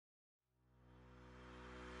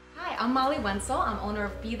I'm Molly Wenzel. I'm owner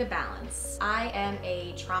of Be The Balance. I am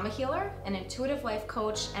a trauma healer, an intuitive life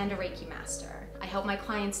coach, and a Reiki master. I help my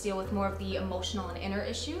clients deal with more of the emotional and inner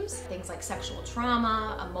issues, things like sexual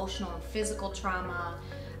trauma, emotional and physical trauma,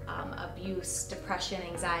 abuse, depression,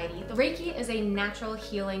 anxiety. The Reiki is a natural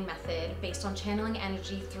healing method based on channeling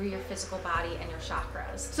energy through your physical body and your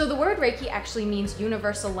chakras. So the word Reiki actually means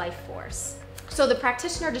universal life force. So the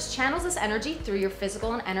practitioner just channels this energy through your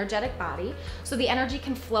physical and energetic body so the energy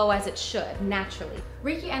can flow as it should, naturally.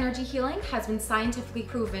 Reiki energy healing has been scientifically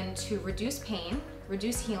proven to reduce pain,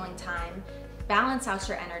 reduce healing time, balance out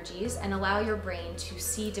your energies, and allow your brain to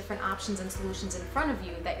see different options and solutions in front of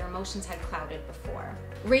you that your emotions had clouded before.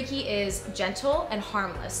 Reiki is gentle and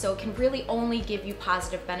harmless, so it can really only give you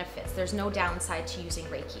positive benefits. There's no downside to using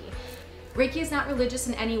Reiki. Reiki is not religious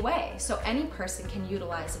in any way, so any person can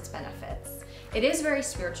utilize its benefits. It is very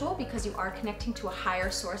spiritual because you are connecting to a higher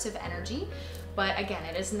source of energy, but again,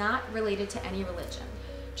 it is not related to any religion.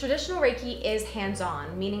 Traditional Reiki is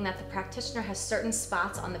hands-on, meaning that the practitioner has certain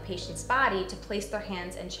spots on the patient's body to place their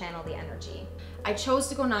hands and channel the energy. I chose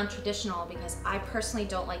to go non-traditional because I personally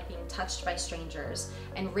don't like being touched by strangers,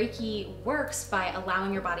 and Reiki works by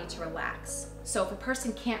allowing your body to relax. So if a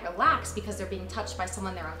person can't relax because they're being touched by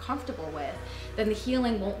someone they're uncomfortable with, then the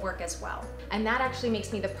healing won't work as well. And that actually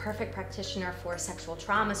makes me the perfect practitioner for sexual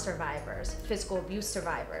trauma survivors, physical abuse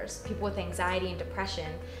survivors, people with anxiety and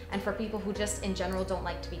depression, and for people who just in general don't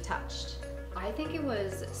like to be touched. I think it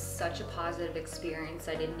was such a positive experience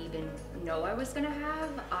I didn't even know I was gonna have.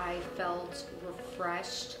 I felt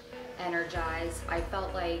refreshed, energized. I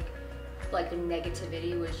felt like the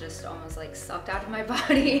negativity was just almost like sucked out of my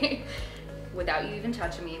body without you even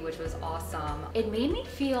touching me, which was awesome. It made me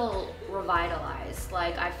feel revitalized.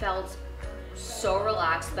 Like I felt so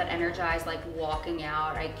relaxed but energized, like walking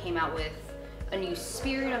out. I came out with a new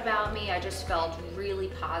spirit about me. I just felt really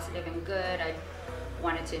positive and good. I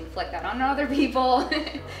wanted to inflict that on other people.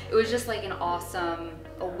 It was just like an awesome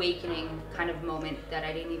awakening kind of moment that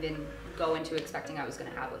I didn't even go into expecting I was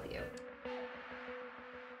gonna have with you.